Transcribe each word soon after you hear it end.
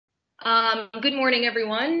Good morning,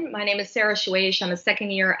 everyone. My name is Sarah Shewayish. I'm a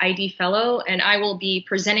second-year ID fellow, and I will be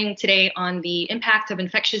presenting today on the impact of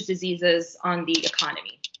infectious diseases on the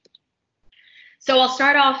economy. So I'll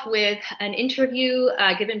start off with an interview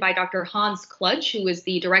given by Dr. Hans Kludge, who is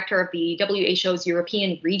the director of the WHO's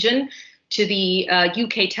European region, to the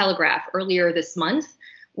UK Telegraph earlier this month.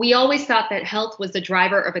 We always thought that health was the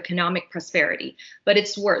driver of economic prosperity, but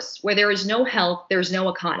it's worse. Where there is no health, there's no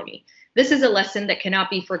economy. This is a lesson that cannot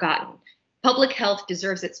be forgotten. Public health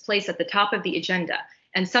deserves its place at the top of the agenda,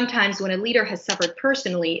 and sometimes when a leader has suffered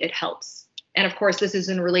personally, it helps. And of course, this is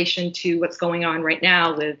in relation to what's going on right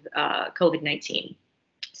now with COVID-19.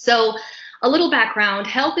 So a little background,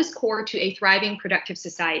 health is core to a thriving, productive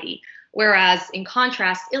society, whereas in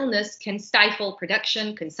contrast, illness can stifle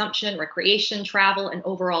production, consumption, recreation, travel, and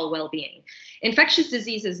overall well-being. Infectious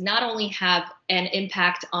diseases not only have an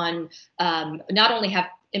impact on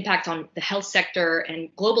impact on the health sector and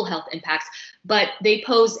global health impacts, but they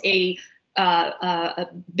pose a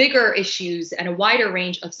bigger issues and a wider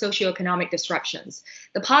range of socioeconomic disruptions.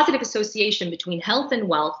 The positive association between health and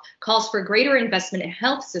wealth calls for greater investment in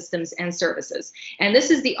health systems and services. And this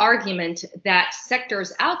is the argument that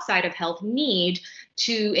sectors outside of health need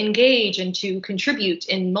to engage and to contribute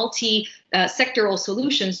in multi-sectoral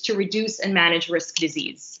solutions to reduce and manage risk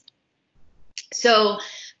disease. So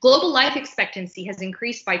global life expectancy has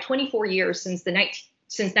increased by 24 years since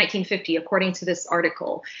 1950, according to this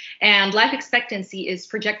article. And life expectancy is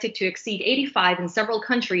projected to exceed 85 in several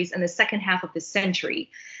countries in the second half of the century.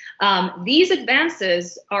 These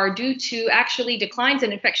advances are due to actually declines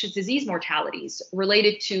in infectious disease mortalities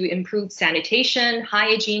related to improved sanitation,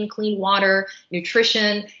 hygiene, clean water,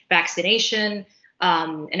 nutrition, vaccination,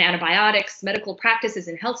 and antibiotics, medical practices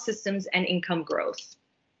in health systems, and income growth.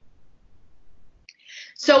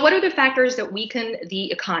 So what are the factors that weaken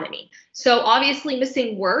the economy? So obviously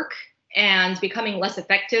missing work and becoming less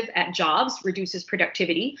effective at jobs reduces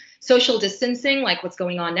productivity. Social distancing, like what's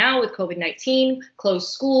going on now with COVID-19, closed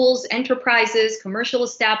schools, enterprises, commercial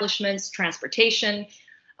establishments, transportation.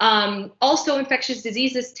 Also, infectious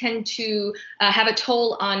diseases tend to have a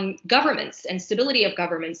toll on governments and stability of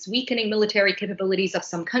governments, weakening military capabilities of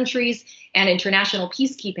some countries and international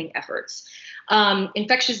peacekeeping efforts.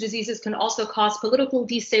 Infectious diseases can also cause political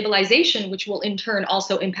destabilization, which will in turn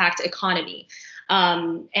also impact economy.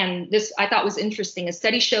 And this I thought was interesting. A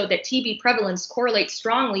study showed that TB prevalence correlates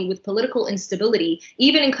strongly with political instability,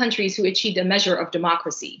 even in countries who achieved a measure of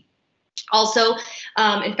democracy. Also,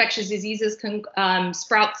 infectious diseases can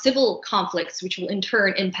sprout civil conflicts, which will in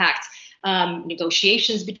turn impact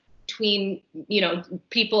negotiations between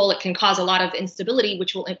people. It can cause a lot of instability,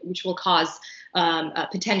 which will cause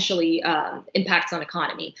potentially impacts on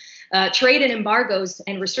economy. Trade and embargoes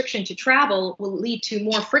and restriction to travel will lead to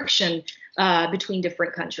more friction between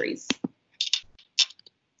different countries.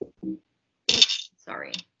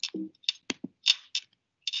 Sorry.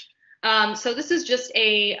 So this is just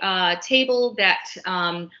a table that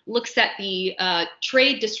looks at the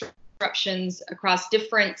trade disruptions across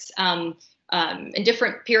different in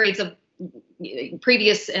different periods of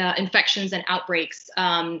previous infections and outbreaks,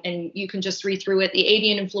 and you can just read through it. The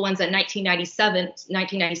avian influenza in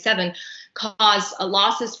 1997 caused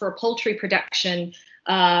losses for poultry production,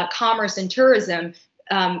 commerce, and tourism,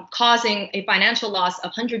 causing a financial loss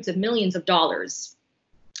of hundreds of millions of dollars.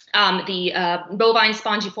 The bovine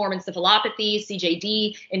spongiform encephalopathy,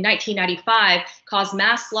 CJD, in 1995 caused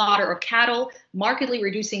mass slaughter of cattle, markedly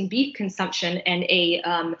reducing beef consumption, and a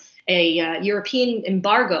European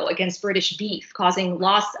embargo against British beef, causing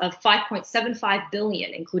loss of 5.75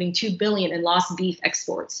 billion, including 2 billion in lost beef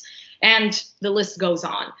exports. And the list goes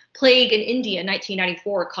on. Plague in India in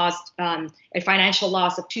 1994 caused a financial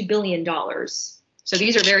loss of $2 billion. So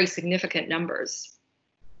these are very significant numbers.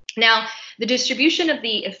 Now, the distribution of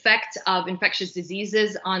the effect of infectious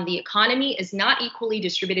diseases on the economy is not equally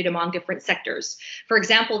distributed among different sectors. For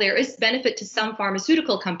example, there is benefit to some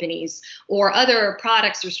pharmaceutical companies or other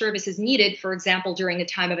products or services needed, for example, during a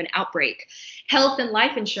time of an outbreak. Health and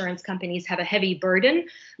life insurance companies have a heavy burden.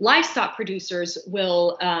 Livestock producers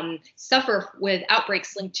will suffer with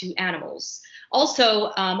outbreaks linked to animals.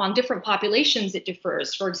 Also, on different populations, it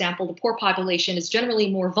differs. For example, the poor population is generally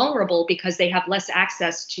more vulnerable because they have less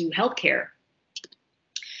access to healthcare.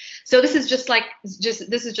 So this is just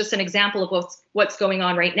an example of what's going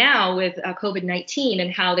on right now with COVID-19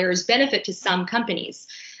 and how there is benefit to some companies.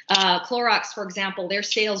 Clorox, for example, their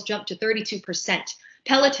sales jumped to 32%.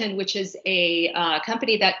 Peloton, which is a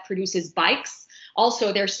company that produces bikes,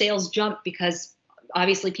 also their sales jumped because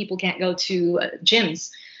obviously people can't go to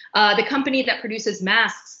gyms. The company that produces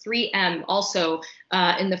masks, 3M, also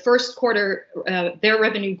in the first quarter, their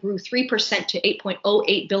revenue grew 3% to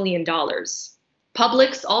 $8.08 billion.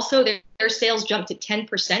 Publix also, their sales jumped to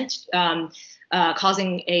 10%,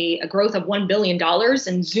 causing a growth of $1 billion.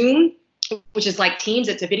 And Zoom, which is like Teams,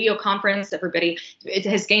 it's a video conference. It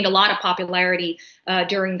has gained a lot of popularity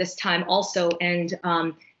during this time also. And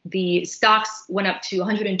the stocks went up to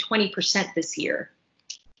 120% this year.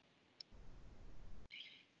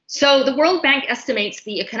 So the World Bank estimates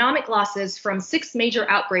the economic losses from 6 major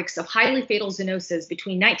outbreaks of highly fatal zoonoses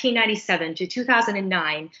between 1997 to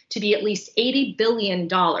 2009 to be at least $80 billion.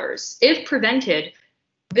 If prevented,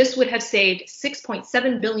 this would have saved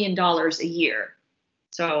 $6.7 billion a year.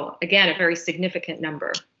 So again, a very significant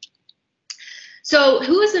number. So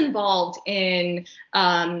who is involved in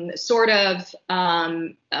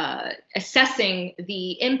assessing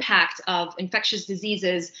the impact of infectious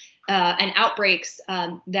diseases and outbreaks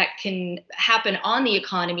that can happen on the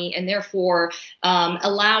economy, and therefore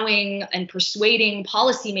allowing and persuading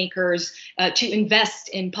policymakers to invest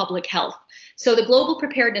in public health? So the Global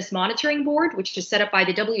Preparedness Monitoring Board, which is set up by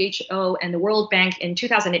the WHO and the World Bank in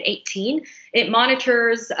 2018, it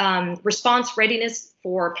monitors response readiness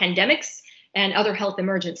for pandemics and other health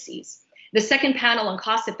emergencies. The second panel on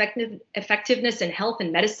cost effectiveness in health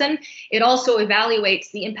and medicine, it also evaluates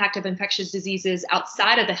the impact of infectious diseases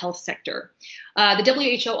outside of the health sector.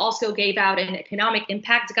 The WHO also gave out an economic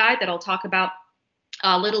impact guide that I'll talk about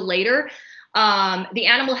a little later. The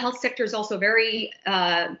animal health sector is also very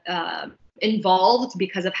involved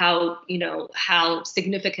because of how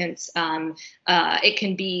significant it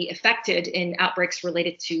can be affected in outbreaks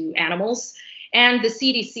related to animals, and the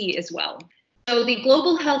CDC as well. So the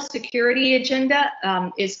Global Health Security Agenda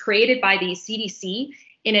is created by the CDC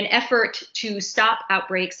in an effort to stop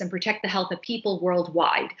outbreaks and protect the health of people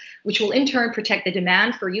worldwide, which will in turn protect the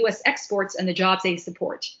demand for U.S. exports and the jobs they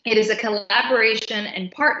support. It is a collaboration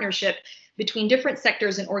and partnership between different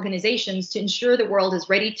sectors and organizations to ensure the world is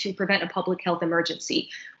ready to prevent a public health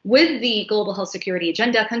emergency. With the Global Health Security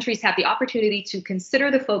Agenda, countries have the opportunity to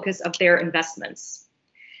consider the focus of their investments.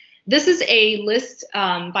 This is a list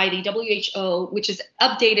by the WHO, which is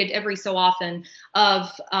updated every so often,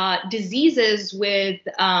 of diseases with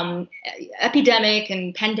epidemic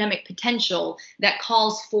and pandemic potential that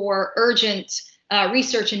calls for urgent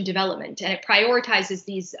research and development, and it prioritizes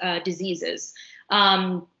these diseases.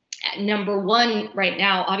 Number one right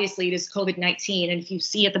now, obviously, it is COVID-19. And if you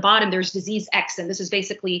see at the bottom, there's disease X, and this is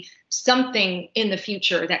basically something in the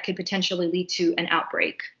future that could potentially lead to an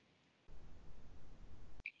outbreak.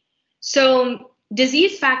 So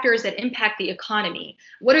disease factors that impact the economy.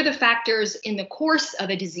 What are the factors in the course of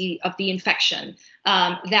a disease, of the infection,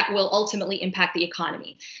 that will ultimately impact the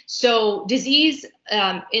economy? So disease,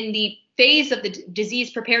 in the phase of the disease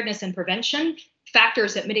preparedness and prevention,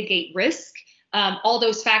 factors that mitigate risk, all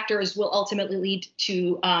those factors will ultimately lead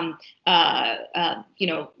to,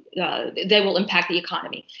 they will impact the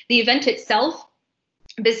economy. The event itself,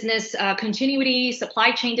 business continuity, supply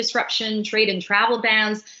chain disruption, trade and travel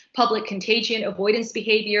bans, public contagion avoidance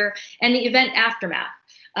behavior, and the event aftermath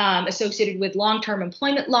associated with long-term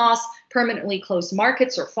employment loss, permanently closed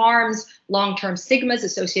markets or farms, long-term stigmas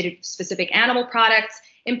associated with specific animal products,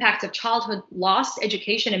 impacts of childhood loss,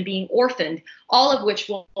 education, and being orphaned, all of which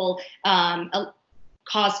will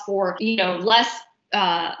cause for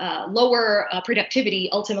lower productivity,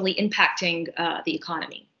 ultimately impacting the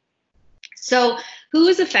economy. So who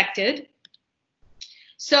is affected?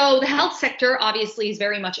 So the health sector obviously is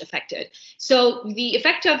very much affected. So the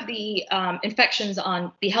effect of the infections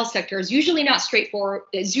on the health sector is usually not straightforward.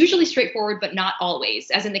 It's usually straightforward, but not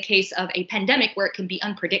always, as in the case of a pandemic where it can be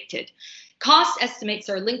unpredicted. Cost estimates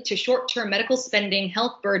are linked to short-term medical spending,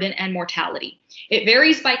 health burden, and mortality. It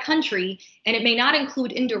varies by country, and it may not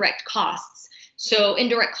include indirect costs. So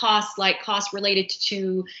indirect costs, like costs related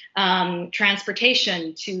to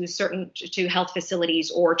transportation to health facilities,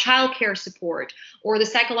 or childcare support, or the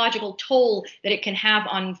psychological toll that it can have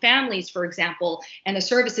on families, for example, and the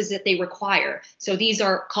services that they require. So these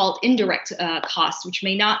are called indirect costs, which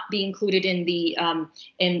may not be included in the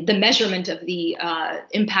measurement of the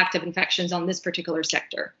impact of infections on this particular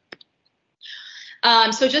sector.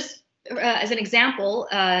 So just as an example,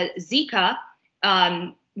 Zika,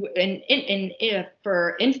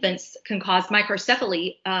 for infants, can cause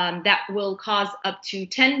microcephaly that will cause up to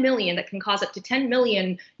 10 million, that can cause up to $10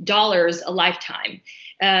 million a lifetime.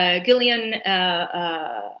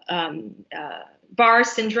 Guillain-Barré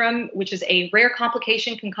syndrome, which is a rare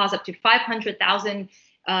complication, can cause up to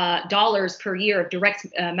 $500,000 per year of direct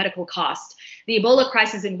medical cost. The Ebola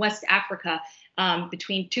crisis in West Africa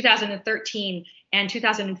between 2013 and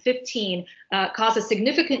 2015 caused a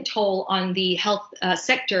significant toll on the health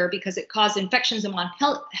sector because it caused infections among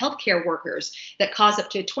healthcare workers that caused up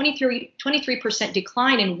to 23%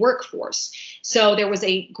 decline in workforce. So there was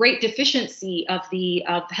a great deficiency of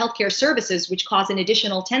healthcare services, which caused an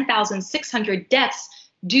additional 10,600 deaths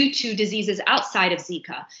due to diseases outside of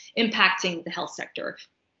Zika, impacting the health sector.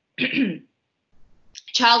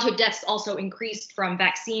 Childhood deaths also increased from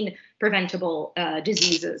vaccine preventable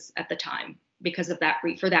diseases at the time because of that,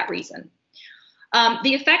 for that reason.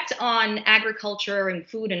 The effect on agriculture and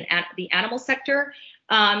food and the animal sector,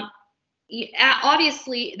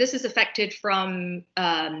 obviously this is affected from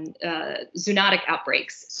zoonotic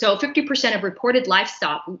outbreaks. So 50% of reported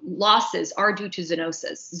livestock losses are due to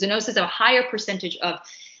zoonosis. Zoonosis have a higher percentage of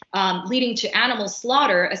leading to animal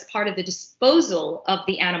slaughter as part of the disposal of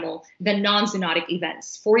the animal than non-zoonotic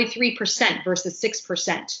events, 43% versus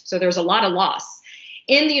 6%. So there's a lot of loss.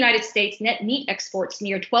 In the United States, net meat exports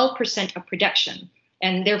near 12% of production,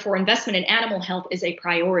 and therefore investment in animal health is a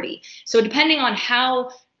priority. So depending on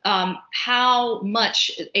how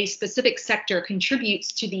much a specific sector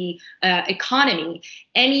contributes to the economy,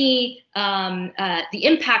 the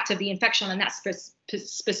impact of the infection on that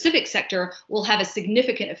specific sector will have a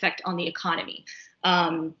significant effect on the economy.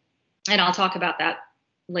 And I'll talk about that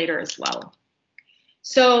later as well.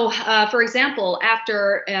 So, for example,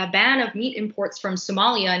 after a ban of meat imports from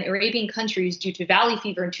Somalia and Arabian countries due to valley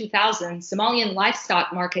fever in 2000, Somalian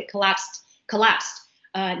livestock market collapsed.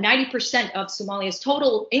 90% of Somalia's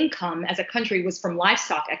total income as a country was from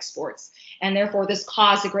livestock exports, and therefore this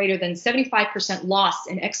caused a greater than 75% loss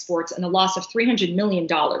in exports and a loss of $300 million.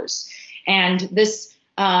 And this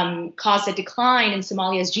caused a decline in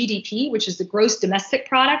Somalia's GDP, which is the gross domestic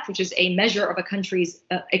product, which is a measure of a country's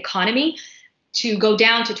economy, to go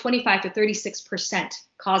down to 25 to 36%,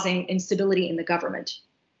 causing instability in the government.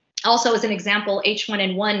 Also, as an example,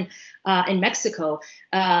 H1N1 in Mexico,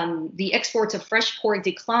 the exports of fresh pork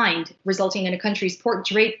declined, resulting in the country's pork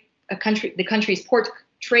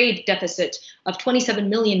trade deficit of $27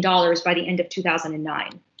 million by the end of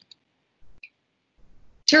 2009.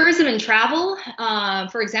 Tourism and travel,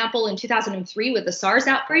 for example, in 2003 with the SARS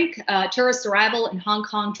outbreak, tourist arrival in Hong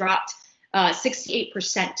Kong dropped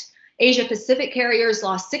 68%. Asia Pacific carriers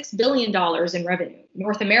lost $6 billion in revenue.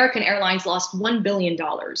 North American airlines lost $1 billion.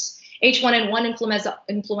 H1N1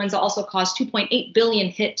 influenza also caused $2.8 billion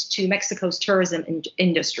hit to Mexico's tourism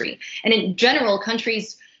industry. And in general,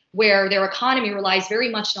 countries where their economy relies very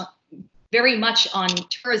much on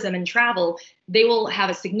tourism and travel, they will have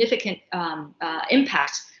a significant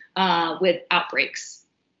impact with outbreaks.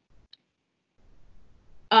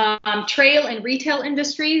 Trail and retail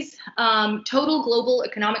industries, total global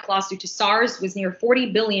economic loss due to SARS was near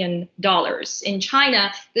 $40 billion. In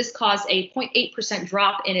China, this caused a 0.8%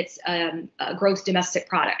 drop in its gross domestic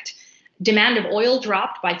product. Demand of oil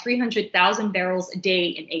dropped by 300,000 barrels a day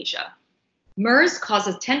in Asia. MERS caused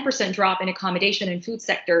a 10% drop in accommodation and food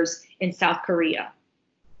sectors in South Korea.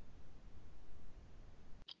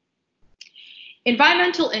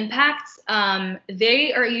 Environmental impacts,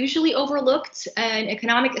 they are usually overlooked in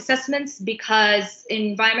economic assessments because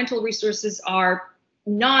environmental resources are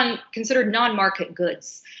considered non-market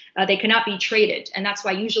goods. They cannot be traded, and that's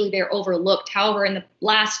why usually they're overlooked. However, in the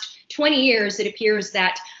last 20 years, it appears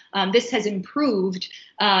that this has improved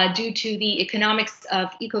due to the economics of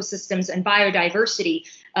ecosystems and biodiversity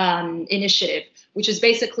initiative, which is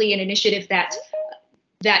basically an initiative that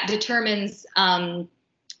determines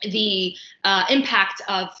the impact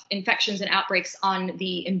of infections and outbreaks on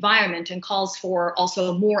the environment and calls for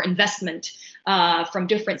also more investment from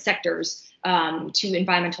different sectors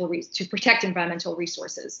to protect environmental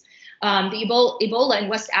resources. The Ebola in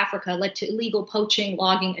West Africa led to illegal poaching,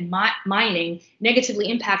 logging, and mining, negatively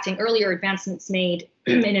impacting earlier advancements made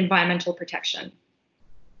in environmental protection.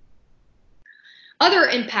 Other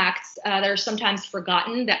impacts that are sometimes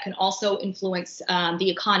forgotten that can also influence the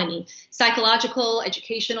economy: psychological,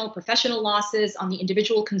 educational, professional losses on the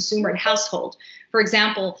individual, consumer, and household. For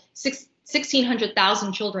example,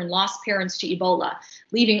 1,600,000 children lost parents to Ebola,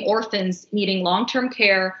 leaving orphans needing long-term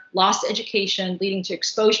care, lost education, leading to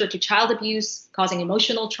exposure to child abuse, causing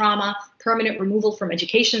emotional trauma, permanent removal from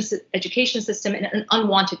education system, and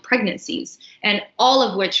unwanted pregnancies, and all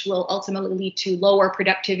of which will ultimately lead to lower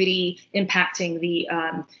productivity, impacting the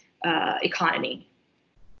economy.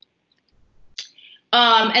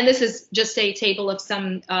 And this is just a table of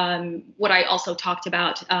some what I also talked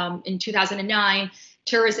about. In 2009,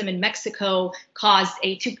 tourism in Mexico caused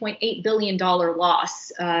a $2.8 billion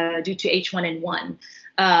loss due to H1N1.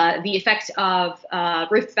 The effect of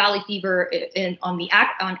Rift Valley fever on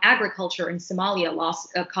agriculture in Somalia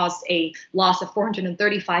caused a loss of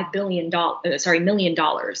 $435 million.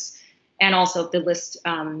 And also the list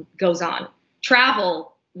goes on.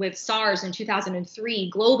 Travel with SARS in 2003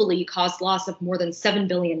 globally caused loss of more than $7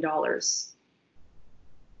 billion.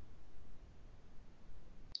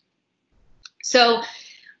 So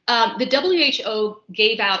the WHO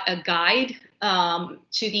gave out a guide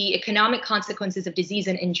to the economic consequences of disease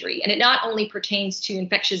and injury. And it not only pertains to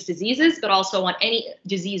infectious diseases, but also on any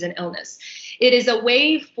disease and illness. It is a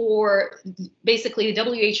way for basically the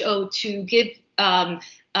WHO to give, to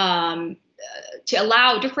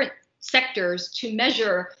allow different sectors to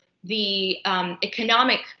measure the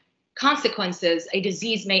economic consequences a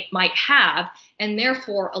disease might have, and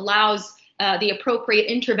therefore allows the appropriate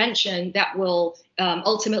intervention that will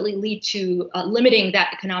ultimately lead to limiting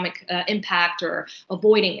that economic impact or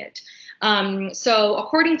avoiding it. So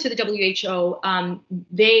according to the WHO,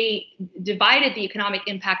 they divided the economic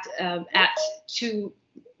impact at two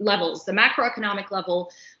levels. The macroeconomic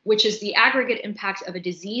level, which is the aggregate impact of a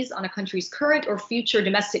disease on a country's current or future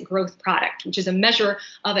domestic growth product, which is a measure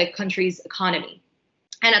of a country's economy.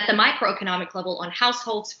 And at the microeconomic level, on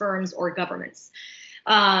households, firms, or governments.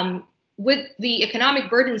 With the economic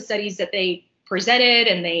burden studies that they presented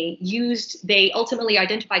and they used, they ultimately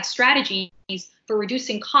identified strategies for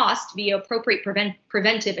reducing cost via appropriate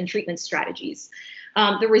preventive and treatment strategies.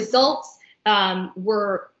 The results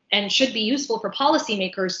were and should be useful for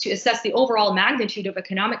policymakers to assess the overall magnitude of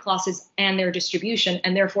economic losses and their distribution,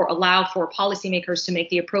 and therefore allow for policymakers to make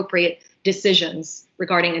the appropriate decisions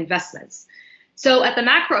regarding investments. So at the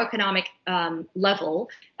macroeconomic level,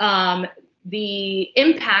 the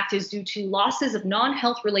impact is due to losses of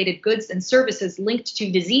non-health related goods and services linked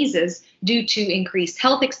to diseases due to increased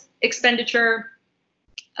health expenditure,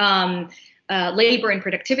 labor and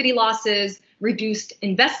productivity losses, reduced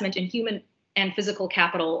investment in human and physical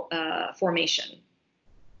capital formation.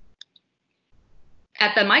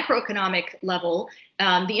 At the microeconomic level,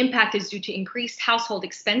 the impact is due to increased household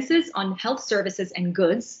expenses on health services and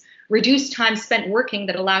goods, reduced time spent working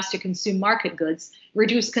that allows to consume market goods,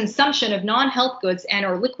 reduce consumption of non-health goods, and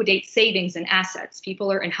or liquidate savings and assets. People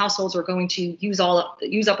and households are going to use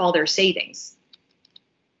up all their savings.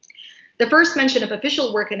 The first mention of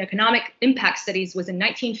official work in economic impact studies was in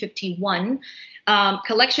 1951.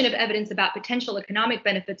 Collection of evidence about potential economic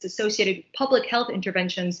benefits associated with public health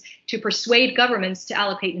interventions to persuade governments to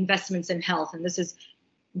allocate investments in health. And this is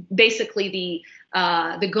basically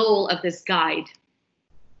the goal of this guide.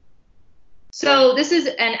 So this is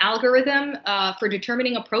an algorithm for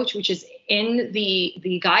determining approach, which is in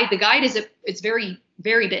the guide. The guide it's very,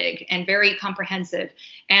 very big and very comprehensive.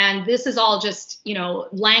 And this is all just,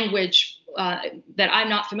 language that I'm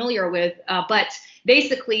not familiar with. But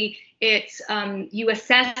basically, it's you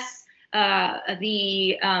assess what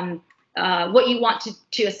you want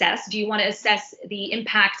to assess. Do you want to assess the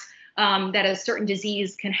impact that a certain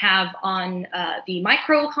disease can have on the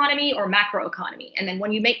microeconomy or macroeconomy? And then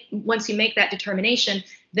once you make that determination,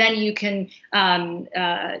 then you can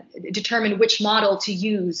determine which model to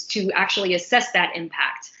use to actually assess that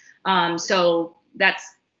impact. So that's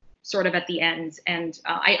sort of at the end. And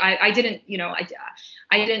I didn't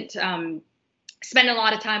spend a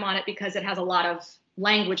lot of time on it because it has a lot of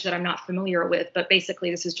language that I'm not familiar with. But basically,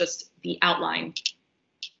 this is just the outline.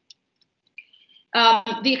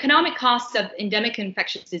 The economic costs of endemic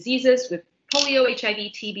infectious diseases with polio,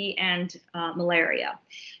 HIV, TB, and malaria.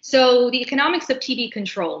 So the economics of TB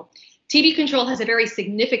control. TB control has a very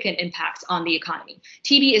significant impact on the economy.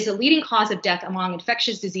 TB is a leading cause of death among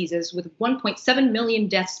infectious diseases, with 1.7 million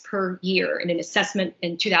deaths per year in an assessment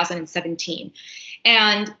in 2017.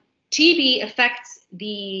 And TB affects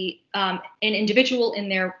an individual in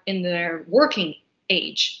their working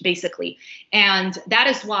age, basically. And that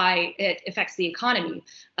is why it affects the economy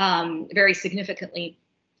very significantly.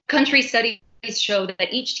 Country studies show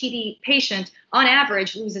that each TB patient, on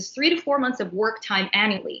average, loses 3 to 4 months of work time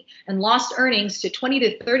annually and lost earnings to 20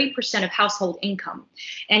 to 30% of household income.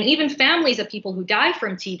 And even families of people who die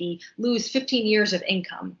from TB lose 15 years of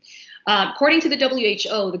income. According to the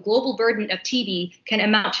WHO, the global burden of TB can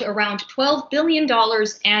amount to around $12 billion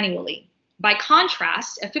annually. By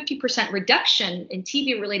contrast, a 50% reduction in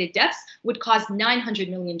TB-related deaths would cost $900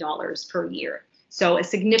 million per year. So a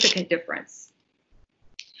significant difference.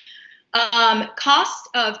 Cost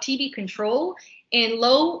of TB control in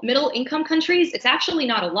low middle income countries, it's actually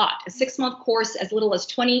not a lot. A 6-month course as little as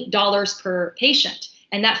 $20 per patient.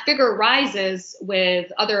 And that figure rises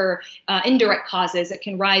with other indirect causes. It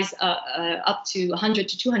can rise up to $100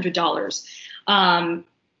 to $200.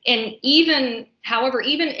 And even, however,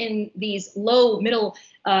 even in these low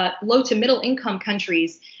to middle income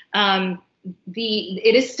countries,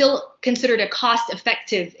 it is still considered a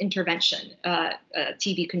cost-effective intervention,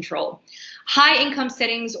 TB control. High income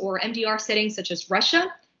settings or MDR settings such as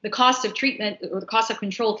Russia, the cost of treatment or the cost of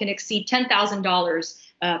control can exceed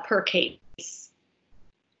 $10,000 per case.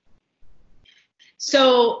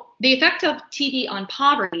 So the effect of TB on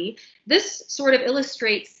poverty, this sort of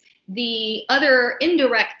illustrates the other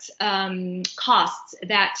indirect costs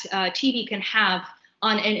that TB can have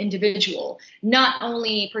on an individual, not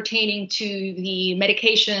only pertaining to the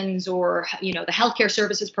medications or the healthcare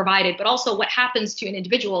services provided, but also what happens to an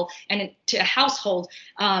individual and to a household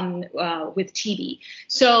with TB.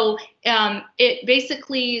 So it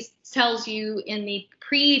basically tells you in the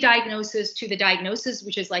pre-diagnosis to the diagnosis,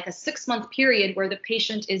 which is like a 6-month period where the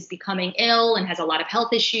patient is becoming ill and has a lot of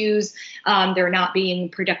health issues. They're not being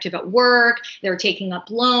productive at work. They're taking up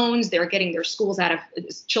loans. They're getting their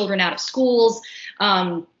children out of schools.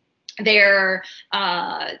 They're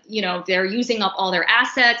using up all their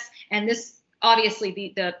assets. And this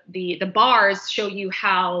obviously the bars show you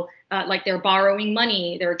how like they're borrowing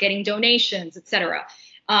money, they're getting donations, etc.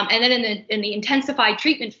 And then in the intensified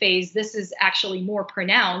treatment phase, this is actually more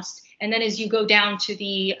pronounced. And then as you go down to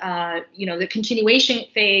the the continuation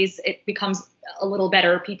phase, it becomes a little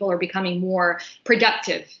better. People are becoming more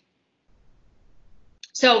productive.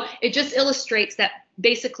 So it just illustrates that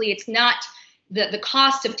basically it's not the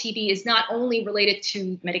cost of TB is not only related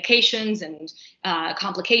to medications and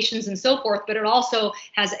complications and so forth, but it also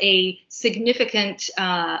has a significant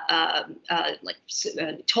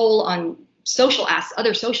toll on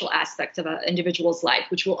other social aspects of an individual's life,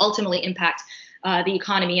 which will ultimately impact the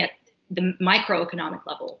economy at the microeconomic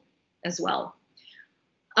level as well.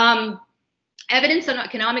 Evidence on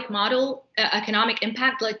economic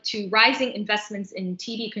impact led to rising investments in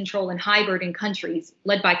TB control in high-burden countries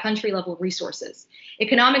led by country-level resources.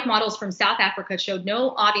 Economic models from South Africa showed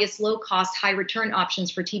no obvious low-cost, high-return options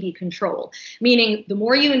for TB control, meaning the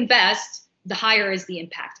more you invest, the higher is the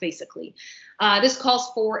impact, basically. This calls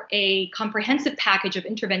for a comprehensive package of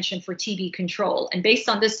intervention for TB control. And based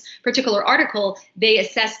on this particular article, they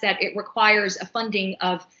assess that it requires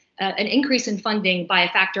an increase in funding by a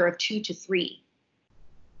factor of 2 to 3.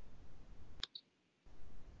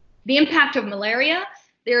 The impact of malaria,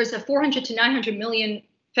 there's a 400 to 900 million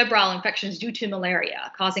febrile infections due to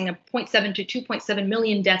malaria, causing a 0.7 to 2.7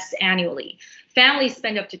 million deaths annually. Families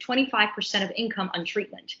spend up to 25% of income on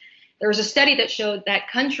treatment. There was a study that showed that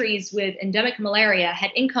countries with endemic malaria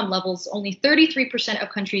had income levels only 33% of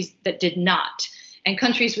countries that did not. And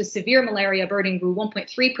countries with severe malaria burden grew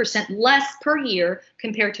 1.3% less per year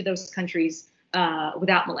compared to those countries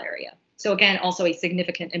without malaria. So again, also a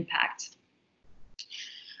significant impact.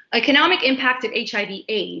 Economic impact of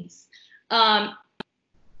HIV/AIDS.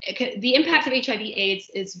 The impact of HIV/AIDS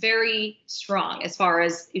is very strong as far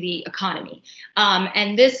as the economy.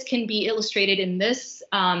 And this can be illustrated in this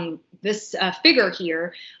figure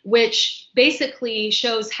here, which basically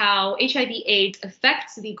shows how HIV/AIDS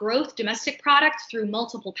affects the gross domestic product through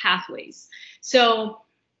multiple pathways. So,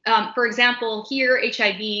 for example, here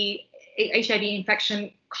HIV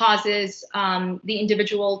infection causes the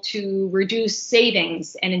individual to reduce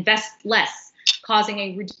savings and invest less, causing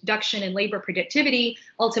a reduction in labor productivity,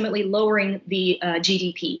 ultimately lowering the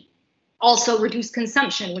GDP. Also reduce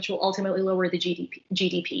consumption, which will ultimately lower the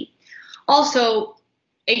GDP. Also,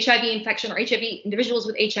 HIV infection or individuals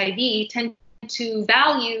with HIV tend to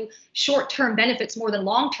value short-term benefits more than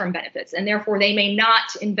long-term benefits, and therefore they may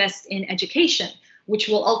not invest in education, which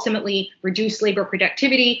will ultimately reduce labor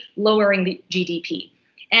productivity, lowering the GDP.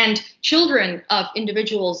 And children of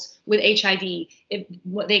individuals with HIV,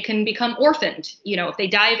 they can become orphaned. If they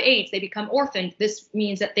die of AIDS, they become orphaned. This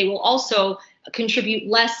means that they will also contribute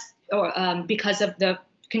less,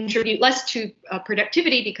 contribute less to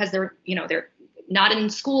productivity because they're not in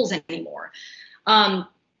schools anymore. And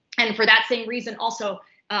for that same reason, also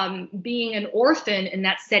being an orphan in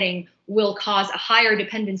that setting will cause a higher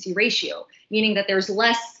dependency ratio, meaning that there's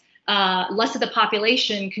less of the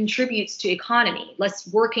population contributes to economy, less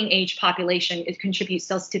working age population, it contributes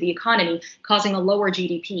less to the economy, causing a lower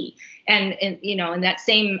GDP. And in that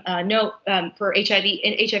same note, for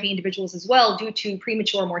HIV individuals as well, due to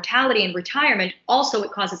premature mortality and retirement, also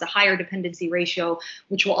it causes a higher dependency ratio,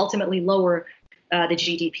 which will ultimately lower the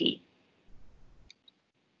GDP.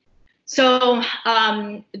 So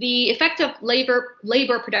the effect of labor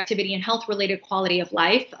productivity and health-related quality of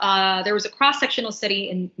life. There was a cross-sectional study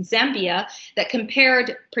in Zambia that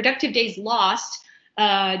compared productive days lost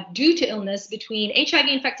due to illness between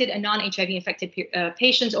HIV-infected and non-HIV-infected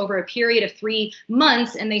patients over a period of 3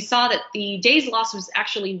 months, and they saw that the days lost was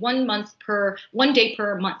actually 1 day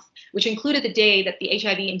per month, which included the day that the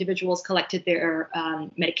HIV individuals collected their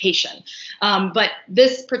medication. But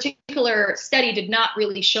this particular study did not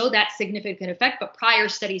really show that significant effect, but prior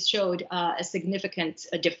studies showed a significant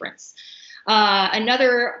difference.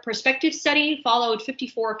 Another prospective study followed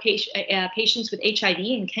 54 patients with HIV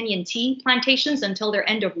in Kenyan tea plantations until their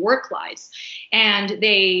end of work lives. And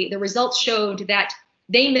the results showed that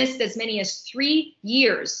they missed as many as 3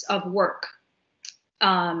 years of work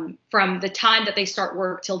from the time that they start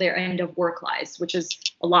work till their end of work lives, which is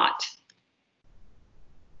a lot.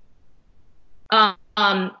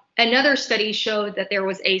 Another study showed that there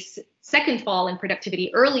was a second fall in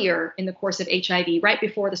productivity earlier in the course of HIV, right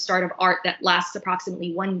before the start of ART, that lasts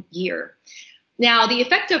approximately 1 year. Now, the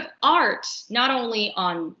effect of ART, not only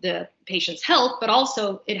on the patient's health, but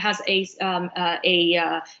also it has a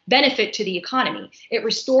benefit to the economy. It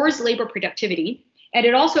restores labor productivity, and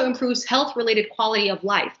it also improves health-related quality of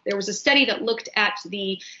life. There was a study that looked at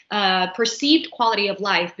the perceived quality of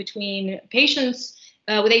life between patients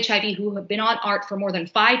with HIV who have been on ART for more than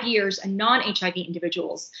 5 years and non-HIV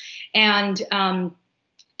individuals. And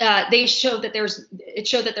it showed that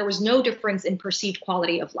there was no difference in perceived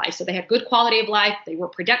quality of life. So they had good quality of life, they were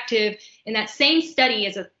productive. In that same study,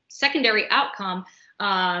 as a secondary outcome,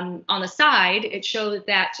 on the side, it showed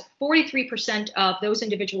that 43% of those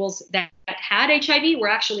individuals that had HIV were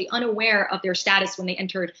actually unaware of their status when they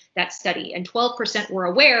entered that study, and 12% were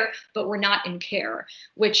aware but were not in care,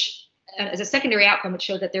 which as a secondary outcome, it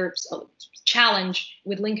showed that there's a challenge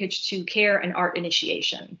with linkage to care and ART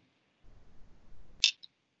initiation.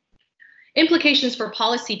 Implications for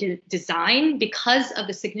policy design because of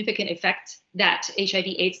the significant effect that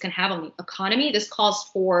HIV/AIDS can have on the economy. This calls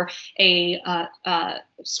for a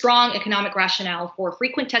strong economic rationale for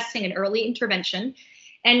frequent testing and early intervention,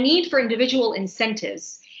 and need for individual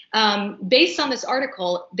incentives. Based on this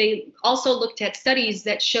article, they also looked at studies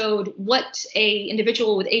that showed what a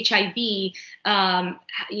individual with HIV,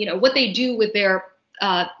 what they do with their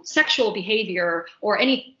sexual behavior, or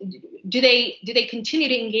do they continue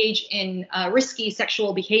to engage in risky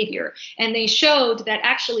sexual behavior? And they showed that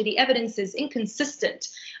actually the evidence is inconsistent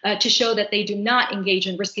to show that they do not engage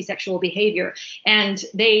in risky sexual behavior. And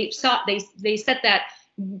they said that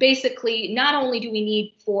basically, not only do we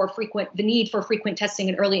need for frequent testing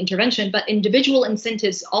and early intervention, but individual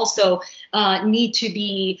incentives also need to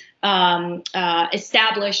be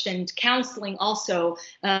established, and counseling also,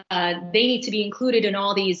 they need to be included in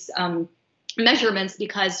all these measurements,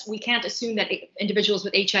 because we can't assume that individuals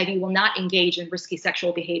with HIV will not engage in risky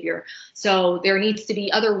sexual behavior. So there needs to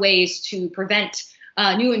be other ways to prevent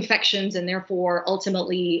new infections and therefore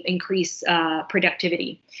ultimately increase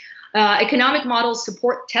productivity. Economic models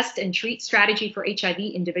support test and treat strategy for HIV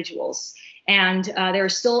individuals. And there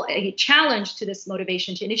is still a challenge to this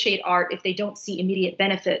motivation to initiate ART if they don't see immediate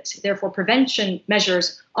benefit. Therefore, prevention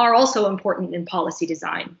measures are also important in policy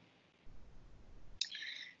design.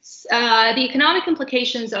 The economic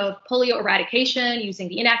implications of polio eradication using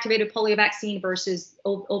the inactivated polio vaccine versus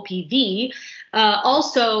OPV.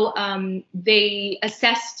 Also, they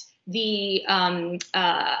assessed the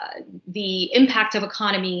impact of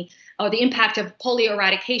economy, or the impact of polio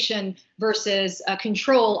eradication versus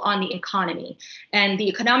control on the economy. And the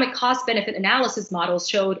economic cost benefit analysis models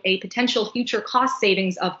showed a potential future cost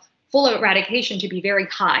savings of full eradication to be very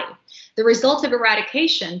high. The results of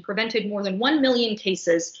eradication prevented more than 1 million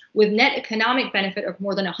cases with net economic benefit of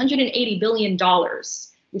more than $180 billion,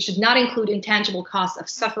 which did not include intangible costs of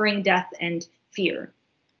suffering, death, and fear.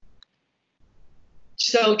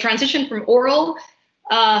 So transition from oral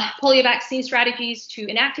polio vaccine strategies to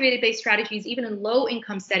inactivated-based strategies, even in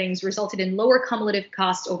low-income settings, resulted in lower cumulative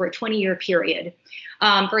costs over a 20-year period.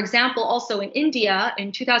 For example, also in India,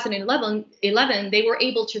 in 2011, they were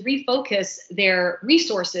able to refocus their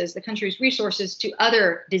resources, the country's resources, to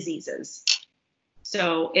other diseases.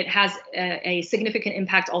 So it has a significant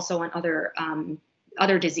impact also on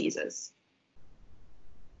other diseases.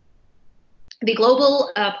 The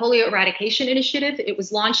Global Polio Eradication Initiative, it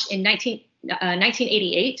was launched in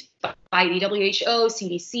 1988 by the WHO,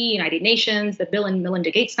 CDC, United Nations, the Bill and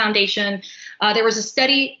Melinda Gates Foundation. There was a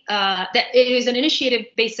study that it is an initiative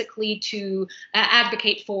basically to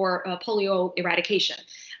advocate for polio eradication.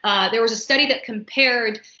 There was a study that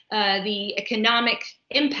compared the economic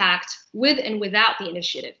impact with and without the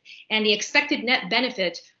initiative. And the expected net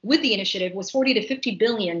benefit with the initiative was 40 to 50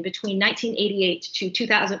 billion between 1988 to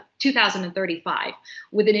 2035,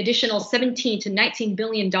 with an additional 17 to 19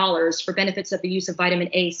 billion dollars for benefits of the use of vitamin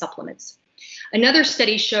A supplements. Another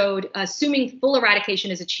study showed, assuming full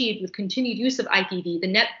eradication is achieved with continued use of IPV, the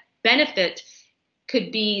net benefit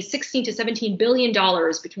could be 16 to 17 billion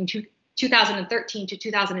dollars between 2013 to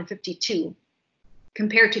 2052,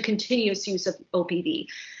 compared to continuous use of OPV.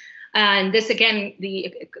 And this, again,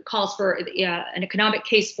 calls for an economic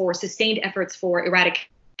case for sustained efforts for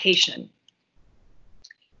eradication.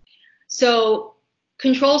 So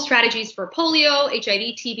control strategies for polio,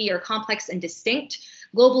 HIV, TB are complex and distinct.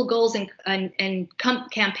 Global goals and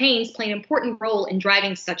campaigns play an important role in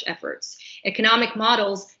driving such efforts. Economic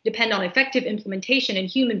models depend on effective implementation in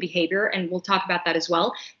human behavior, and we'll talk about that as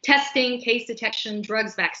well. Testing, case detection,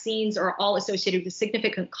 drugs, vaccines are all associated with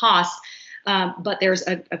significant costs, but there's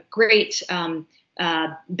a great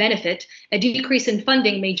benefit. A decrease in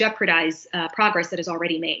funding may jeopardize progress that is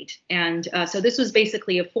already made. And so this was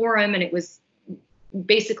basically a forum, and it was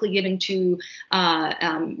basically given to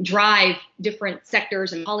drive different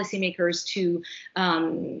sectors and policymakers to,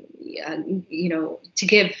 to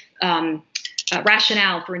give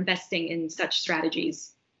rationale for investing in such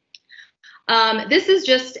strategies. This is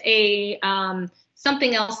just a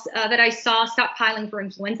something else that I saw, stockpiling for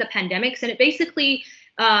influenza pandemics, and it basically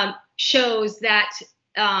shows that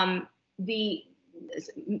the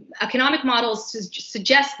economic models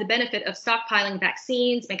suggest the benefit of stockpiling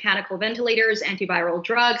vaccines, mechanical ventilators, antiviral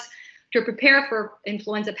drugs to prepare for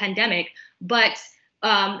influenza pandemic, but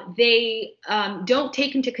they don't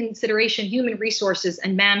take into consideration human resources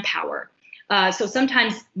and manpower. So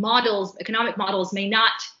sometimes economic models may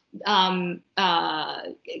not have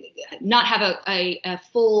a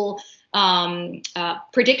full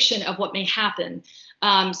prediction of what may happen.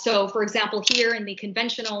 So for example, here in the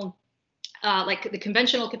conventional like the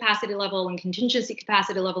conventional capacity level and contingency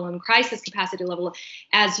capacity level and crisis capacity level,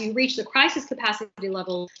 as you reach the crisis capacity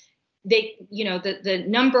level, the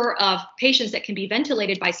number of patients that can be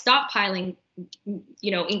ventilated by stockpiling,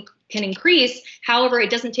 can increase. However, it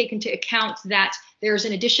doesn't take into account that there's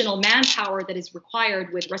an additional manpower that is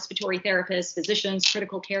required with respiratory therapists, physicians,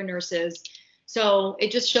 critical care nurses. So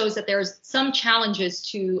it just shows that there's some challenges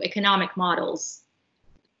to economic models.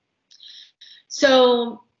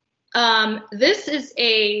 So this is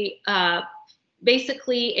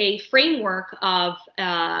basically a framework of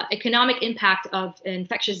economic impact of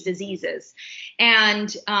infectious diseases.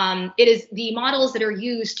 And it is the models that are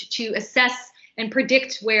used to assess and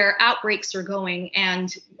predict where outbreaks are going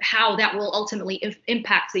and how that will ultimately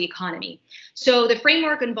impact the economy. So the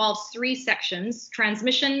framework involves three sections: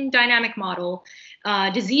 transmission dynamic model,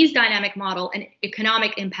 disease dynamic model, and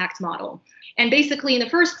economic impact model. And basically in the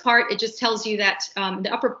first part, it just tells you that the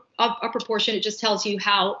upper portion, it just tells you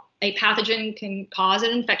how a pathogen can cause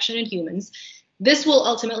an infection in humans. This will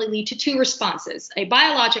ultimately lead to two responses: a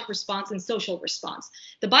biologic response and social response.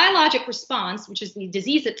 The biologic response, which is the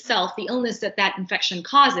disease itself, the illness that infection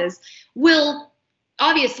causes, will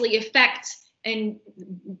obviously affect, and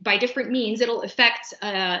by different means, it'll affect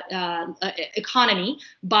economy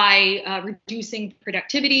by reducing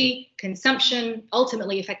productivity, consumption,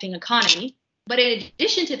 ultimately affecting economy. But in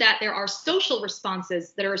addition to that, there are social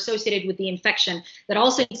responses that are associated with the infection that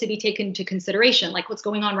also needs to be taken into consideration, like what's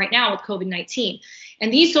going on right now with COVID-19.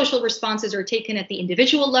 And these social responses are taken at the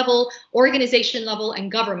individual level, organization level,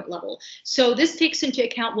 and government level. So this takes into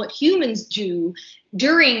account what humans do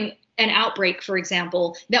during an outbreak, for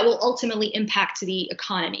example, that will ultimately impact the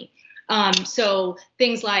economy. So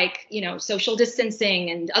things like, social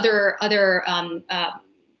distancing and other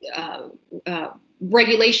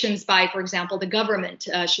regulations by, for example, the government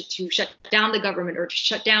to shut down the government or to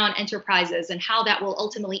shut down enterprises, and how that will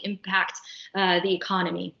ultimately impact the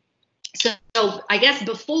economy. So I guess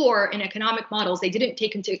before, in economic models, they didn't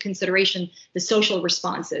take into consideration the social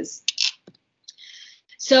responses.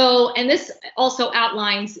 So, and this also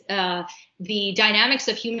outlines the dynamics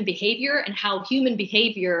of human behavior and how human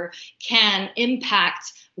behavior can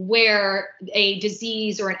impact where a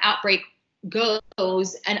disease or an outbreak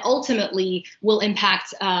goes and ultimately will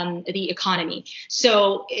impact the economy.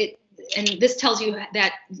 So and this tells you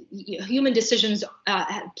that human decisions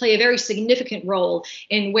play a very significant role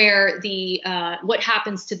in where what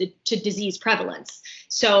happens to disease prevalence.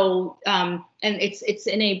 So and it's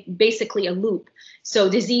in basically a loop. So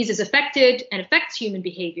disease is affected and affects human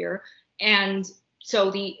behavior, and so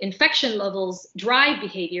the infection levels drive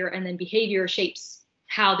behavior, and then behavior shapes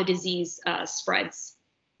how the disease spreads.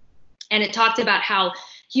 And it talked about how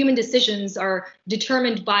human decisions are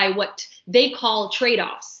determined by what they call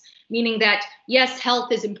trade-offs, meaning that, yes,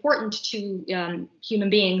 health is important to human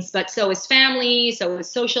beings, but so is family, so is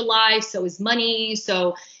social life, so is money.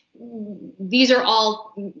 So these are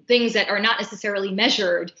all things that are not necessarily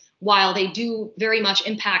measured, while they do very much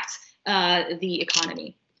impact the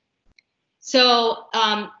economy. So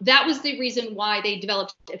that was the reason why they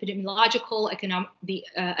developed epidemiological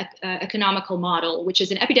economical model, which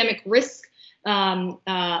is an epidemic risk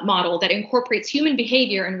model that incorporates human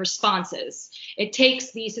behavior and responses. It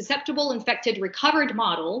takes the susceptible, infected, recovered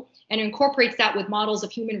model and incorporates that with models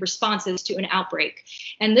of human responses to an outbreak.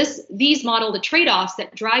 And these model the trade-offs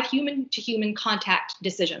that drive human-to-human contact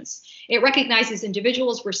decisions. It recognizes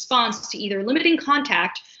individuals' response to either limiting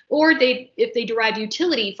contact or if they derive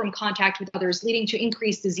utility from contact with others, leading to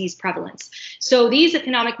increased disease prevalence. So these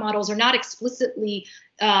economic models are not explicitly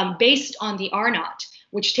based on the R-naught,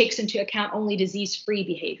 which takes into account only disease-free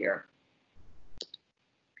behavior.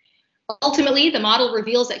 Ultimately, the model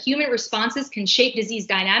reveals that human responses can shape disease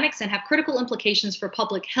dynamics and have critical implications for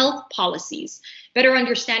public health policies. Better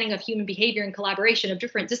understanding of human behavior and collaboration of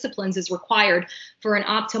different disciplines is required for an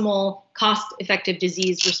optimal, cost-effective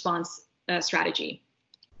disease response strategy.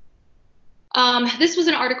 This was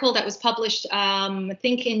an article that was published, I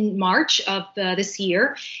think, in March of this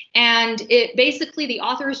year, and it basically the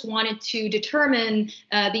authors wanted to determine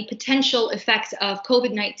the potential effect of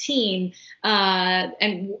COVID-19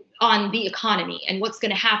 and on the economy and what's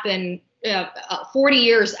going to happen 40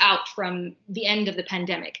 years out from the end of the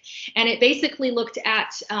pandemic. And it basically looked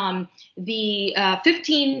at the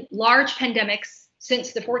 15 large pandemics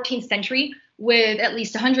since the 14th century with at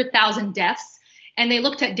least 100,000 deaths. And they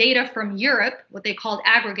looked at data from Europe, what they called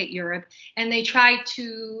aggregate Europe, and they tried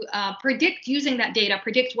to predict, using that data,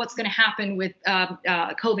 predict what's going to happen with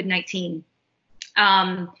COVID-19.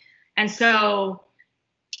 And so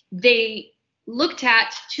they looked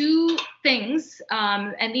at two things,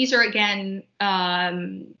 and these are, again,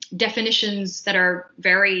 definitions that are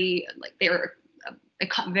very, they're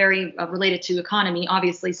very related to economy,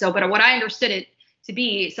 obviously. So, but what I understood it to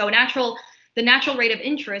be, so the natural rate of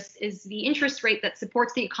interest is the interest rate that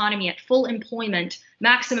supports the economy at full employment,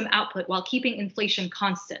 maximum output, while keeping inflation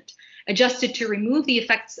constant, adjusted to remove the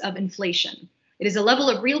effects of inflation. It is a level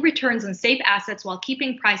of real returns on safe assets while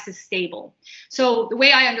keeping prices stable. So the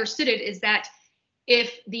way I understood it is that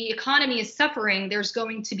if the economy is suffering, there's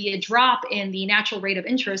going to be a drop in the natural rate of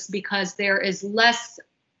interest because there is less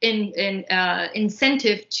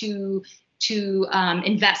incentive to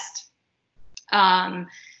invest.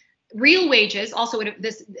 Real wages, also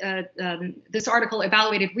this article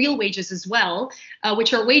evaluated real wages as well,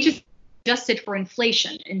 which are wages adjusted for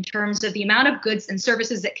inflation in terms of the amount of goods and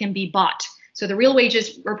services that can be bought. So the real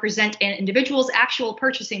wages represent an individual's actual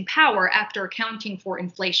purchasing power after accounting for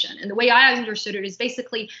inflation. And the way I understood it is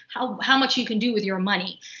basically how much you can do with your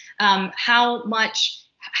money, how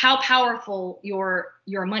powerful your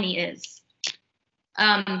money is.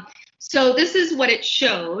 So this is what it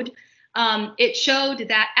showed. It showed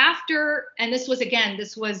that after, and this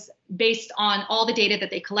was based on all the data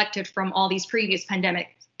that they collected from all these previous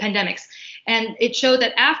pandemics. And it showed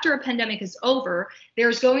that after a pandemic is over,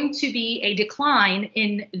 there's going to be a decline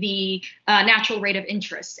in the natural rate of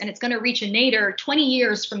interest. And it's going to reach a nadir 20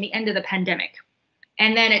 years from the end of the pandemic.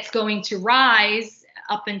 And then it's going to rise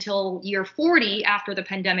up until year 40 after the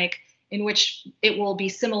pandemic, in which it will be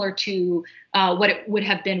similar to what it would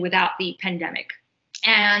have been without the pandemic.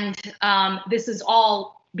 And this is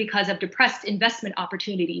all because of depressed investment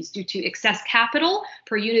opportunities due to excess capital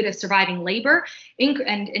per unit of surviving labor and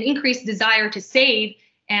an increased desire to save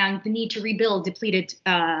and the need to rebuild depleted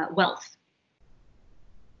wealth.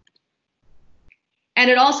 And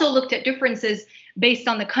it also looked at differences based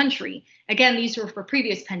on the country. Again, these were for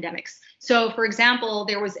previous pandemics. So, for example,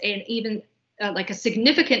 there was a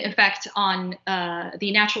significant effect on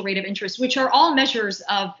the natural rate of interest, which are all measures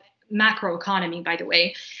of macroeconomy, by the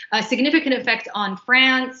way, a significant effect on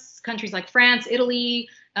countries like France, Italy,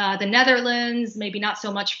 the Netherlands, maybe not so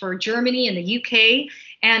much for Germany and the UK.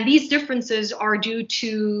 And these differences are due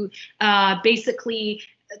to basically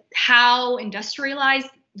how industrialized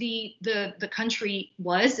the country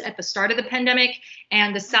was at the start of the pandemic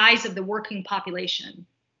and the size of the working population.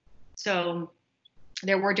 So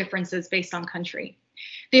there were differences based on country.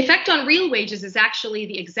 The effect on real wages is actually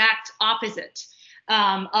the exact opposite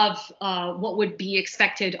of what would be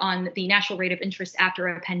expected on the natural rate of interest after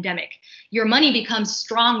a pandemic. Your money becomes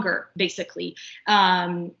stronger, basically,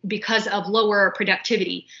 because of lower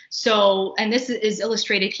productivity. So, and this is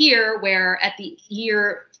illustrated here, where at the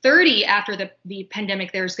year 30 after the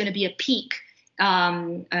pandemic, there's going to be a peak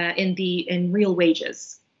in real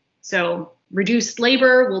wages. So reduced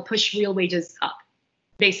labor will push real wages up.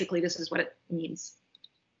 Basically, this is what it means.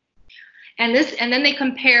 And then they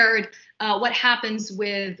compared what happens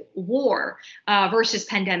with war versus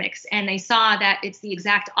pandemics, and they saw that it's the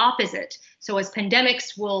exact opposite. So as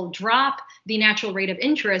pandemics will drop the natural rate of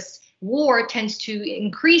interest, war tends to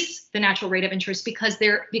increase the natural rate of interest because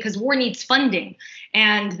war needs funding,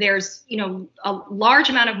 and there's a large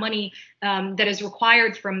amount of money that is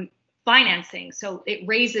required from financing. So it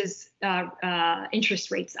raises interest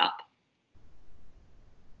rates up.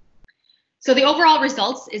 So the overall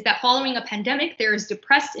results is that following a pandemic, there is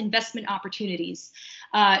depressed investment opportunities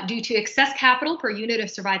due to excess capital per unit of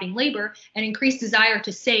surviving labor and increased desire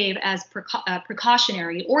to save as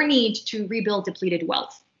precautionary or need to rebuild depleted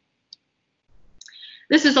wealth.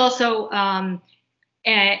 This is also an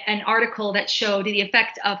article that showed the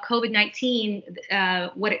effect of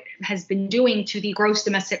COVID-19, what it has been doing to the gross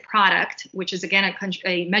domestic product, which is again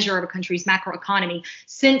a measure of a country's macroeconomy,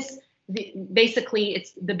 since basically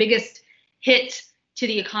it's the biggest hit to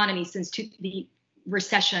the economy since the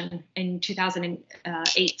recession in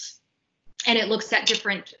 2008. And it looks at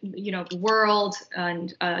different, the world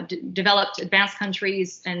and developed, advanced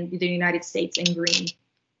countries and the United States in green.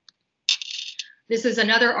 This is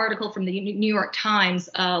another article from the New York Times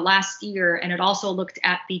last year, and it also looked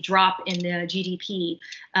at the drop in the GDP,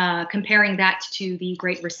 comparing that to the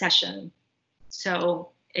Great Recession. So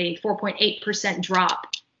a 4.8% drop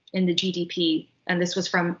in the GDP, and this was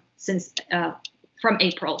from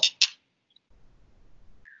April.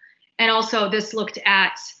 And also this looked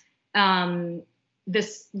at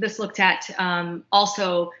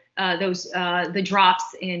also the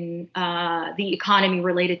drops in the economy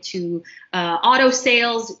related to auto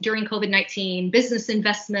sales during COVID-19, business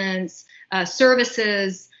investments,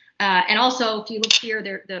 services, and also if you look here,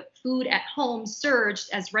 the food at home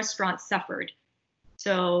surged as restaurants suffered.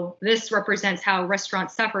 So this represents how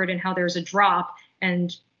restaurants suffered and how there's a drop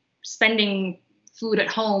and spending food at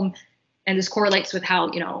home, and this correlates with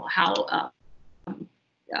how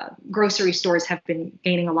grocery stores have been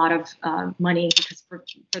gaining a lot of money because for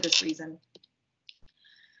this reason.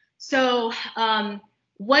 So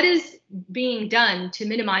what is being done to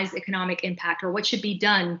minimize economic impact, or what should be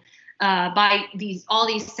done by all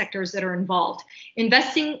these sectors that are involved?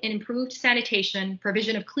 Investing in improved sanitation,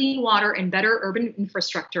 provision of clean water and better urban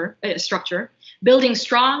infrastructure, building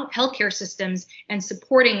strong healthcare systems and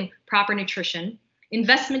supporting proper nutrition,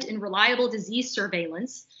 investment in reliable disease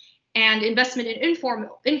surveillance, and investment in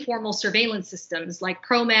informal surveillance systems like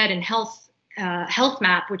ProMed and Health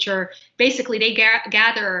Map, which are basically, they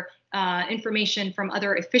gather information from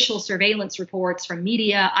other official surveillance reports, from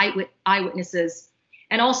media, eyewitnesses,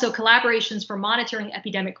 and also collaborations for monitoring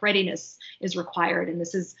epidemic readiness is required. And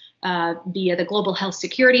this is via the Global Health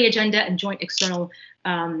Security Agenda and Joint External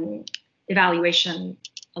Evaluation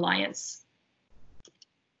Alliance.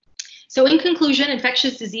 So in conclusion,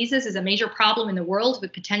 infectious diseases is a major problem in the world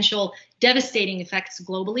with potential devastating effects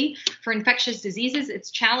globally. For infectious diseases,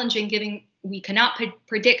 it's challenging given we cannot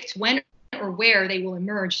predict when or where they will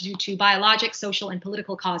emerge due to biologic, social, and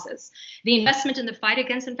political causes. The investment in the fight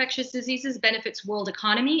against infectious diseases benefits world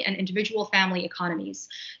economy and individual family economies.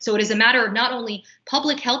 So it is a matter of not only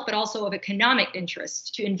public health, but also of economic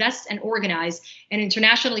interest to invest and organize an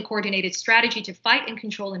internationally coordinated strategy to fight and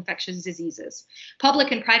control infectious diseases.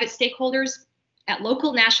 Public and private stakeholders at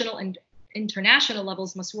local, national, and international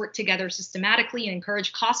levels must work together systematically and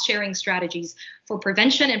encourage cost-sharing strategies for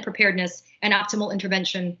prevention and preparedness and optimal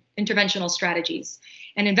interventional strategies.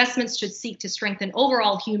 And investments should seek to strengthen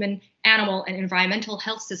overall human, animal, and environmental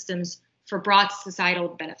health systems for broad societal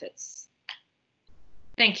benefits.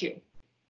 Thank you.